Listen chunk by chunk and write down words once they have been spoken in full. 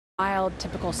mild,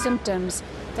 typical symptoms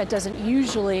that doesn't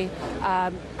usually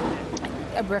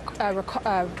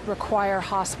require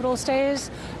hospital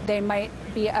stays. They might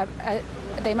be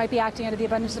acting out of the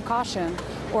abundance of caution,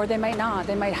 or they might not.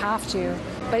 They might have to.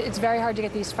 But it's very hard to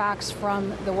get these facts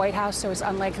from the White House, so it's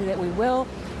unlikely that we will.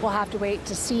 We'll have to wait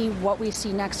to see what we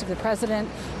see next of the president.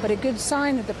 But a good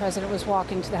sign that the president was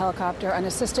walking to the helicopter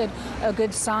unassisted, a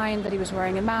good sign that he was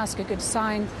wearing a mask, a good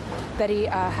sign that he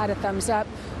had a thumbs up,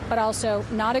 but also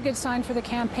not a good sign for the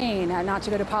campaign, not to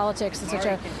go to politics in such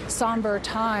a somber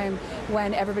time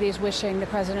when everybody's wishing the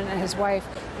president and his wife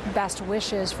best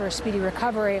wishes for a speedy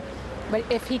recovery. But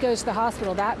if he goes to the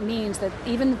hospital, that means that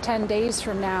even 10 days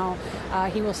from now,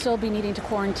 he will still be needing to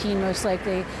quarantine, most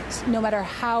likely, no matter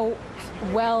how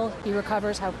well he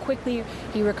recovers, how quickly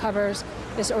he recovers.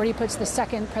 This already puts the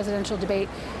second presidential debate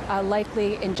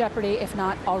likely in jeopardy, if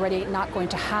not already not going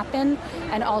to happen,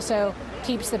 and also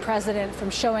keeps the president from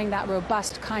showing that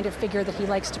robust kind of figure that he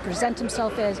likes to present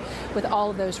himself as, with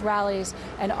all of those rallies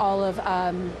and all of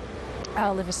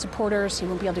his supporters. He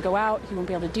won't be able to go out. He won't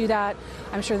be able to do that.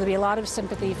 I'm sure there'll be a lot of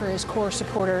sympathy for his core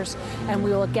supporters, and we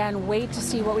will again wait to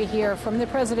see what we hear from the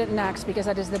president next, because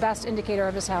that is the best indicator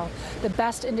of his health. The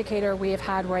best indicator we have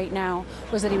had right now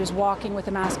was that he was walking with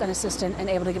a mask unassisted and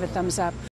able to give a thumbs up.